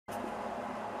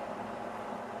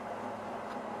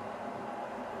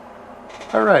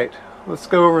Alright, let's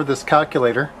go over this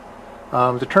calculator.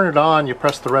 To turn it on, you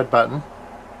press the red button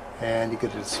and you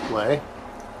get a display.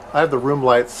 I have the room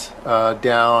lights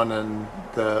down and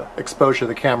the exposure of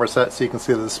the camera set so you can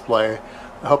see the display.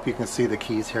 I hope you can see the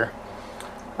keys here.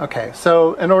 Okay,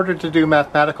 so in order to do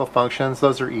mathematical functions,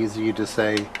 those are easy. You just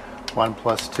say 1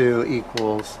 plus 2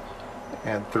 equals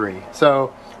and 3.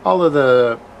 So all of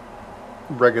the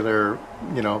regular,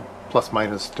 plus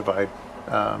minus divide.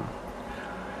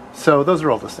 So those are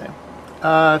all the same.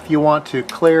 If you want to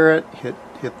clear it, hit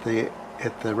the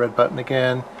red button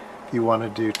again. If you want to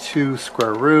do 2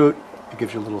 square root, it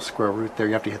gives you a little square root there.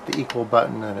 You have to hit the equal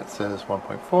button and it says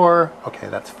 1.4. Okay,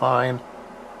 that's fine.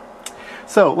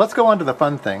 So let's go on to the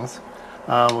fun things.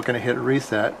 We're going to hit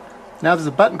reset. Now there's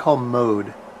a button called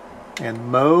mode. And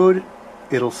mode,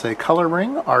 it'll say color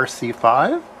ring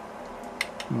RC5.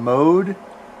 Mode,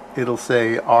 it'll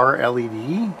say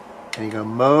RLED. And you go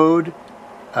mode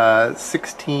 10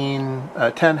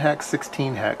 hex,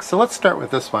 16 hex. So let's start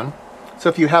with this one. So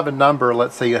if you have a number,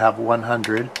 let's say you have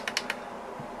 100,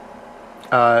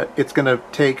 it's going to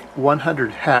take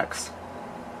 100 hex.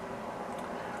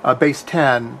 Base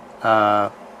 10,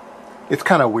 it's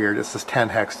kind of weird. It says 10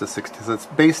 hex to 16. So it's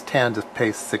base 10 to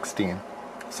base 16.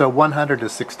 So 100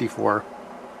 is 64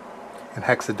 in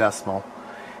hexadecimal.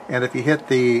 And if you hit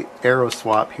the arrow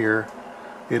swap here,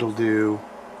 it'll do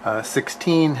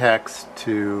 16 hex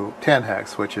to 10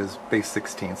 hex, which is base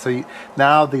 16. So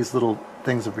now these little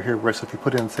things over here, so if you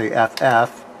put in, say,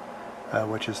 FF,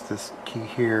 which is this key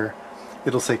here,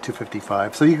 it'll say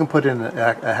 255. So you can put in a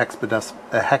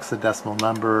hexadecimal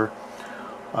number.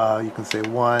 You can say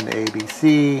 1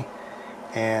 ABC,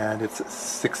 and it's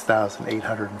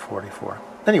 6,844.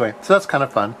 Anyway, so that's kind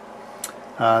of fun.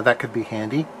 That could be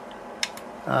handy.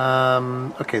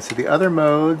 Okay, so the other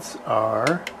modes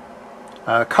are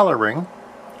color ring.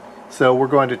 So we're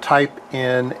going to type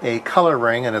in a color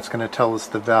ring and it's going to tell us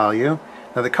the value.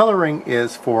 Now the color ring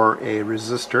is for a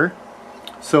resistor.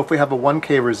 So if we have a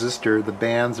 1K resistor, the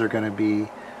bands are going to be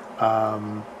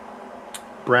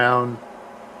brown,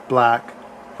 black,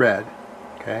 red.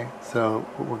 Okay, so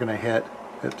we're going to hit,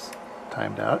 oops,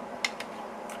 timed out.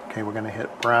 Okay, we're going to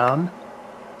hit brown,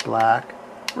 black,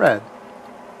 red.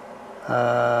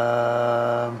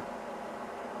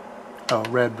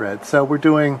 Red. So we're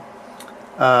doing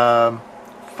 5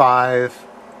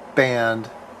 band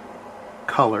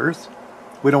colors.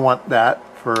 We don't want that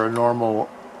for a normal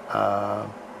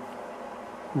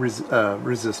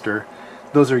resistor.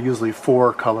 Those are usually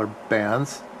 4 color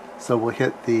bands. So we'll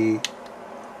hit the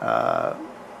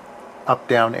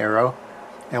up-down arrow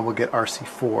and we'll get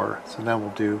RC4. So then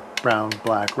we'll do brown,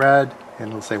 black, red, and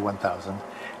it'll say 1000.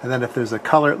 And then if there's a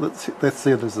color, let's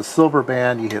say there's a silver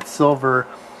band, you hit silver,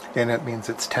 and it means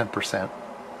it's 10%.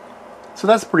 So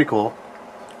that's pretty cool.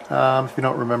 If you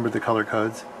don't remember the color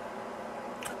codes,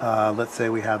 let's say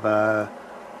we have a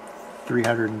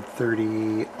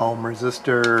 330 ohm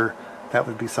resistor. That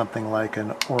would be something like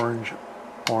an orange,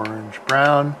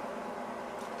 brown,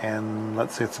 and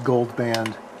let's say it's gold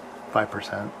band,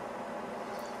 5%.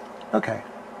 Okay,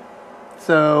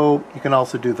 so you can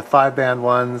also do the 5 band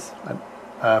ones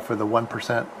for the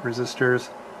 1% resistors.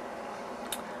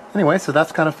 Anyway, so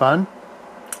that's kind of fun.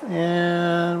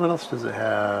 And what else does it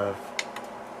have?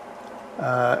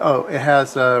 It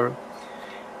has,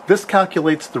 this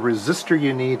calculates the resistor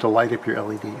you need to light up your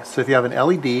LED. So if you have an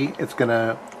LED, it's going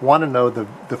to want to know the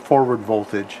forward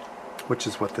voltage, which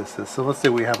is what this is. So let's say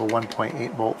we have a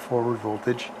 1.8 volt forward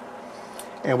voltage,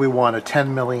 and we want a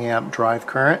 10 milliamp drive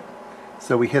current.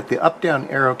 So we hit the up-down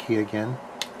arrow key again,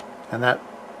 and that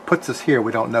puts us here.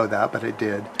 We don't know that, but it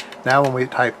did. Now when we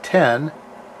type 10,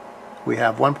 we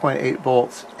have 1.8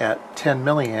 volts at 10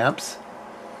 milliamps,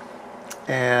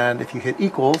 and if you hit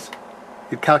equals,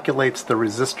 it calculates the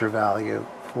resistor value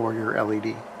for your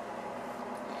LED.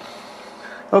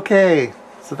 Okay,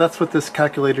 so that's what this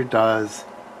calculator does.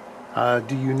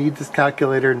 Do you need this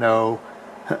calculator? No.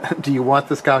 Do you want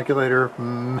this calculator?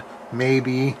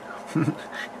 Maybe.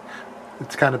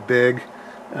 It's kind of big.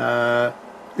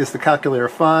 Is the calculator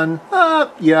fun?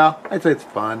 Yeah, I'd say it's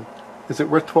fun. Is it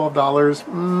worth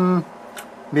 $12?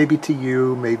 Maybe to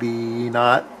you, maybe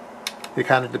not. It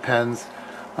kind of depends.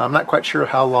 I'm not quite sure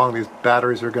how long these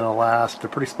batteries are going to last. They're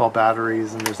pretty small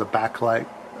batteries, and there's a backlight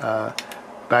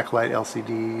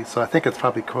LCD. So I think it's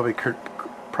probably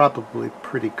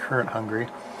pretty current hungry.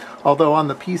 Although on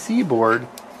the PC board,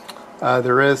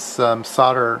 there is some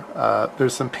solder.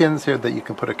 There's some pins here that you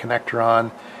can put a connector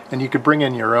on, and you could bring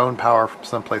in your own power from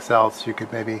someplace else. You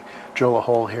could maybe drill a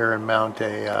hole here and mount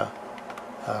a.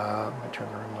 Let me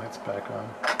turn the room lights back on.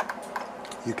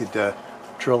 You could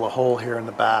drill a hole here in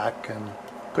the back and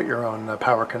put your own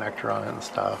power connector on it and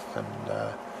stuff, and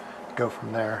go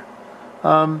from there.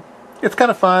 It's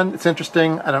kind of fun. It's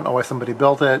interesting. I don't know why somebody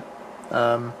built it,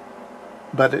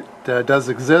 but it does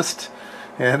exist.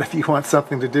 And if you want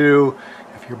something to do,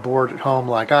 if you're bored at home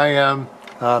like I am,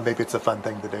 maybe it's a fun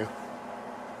thing to do.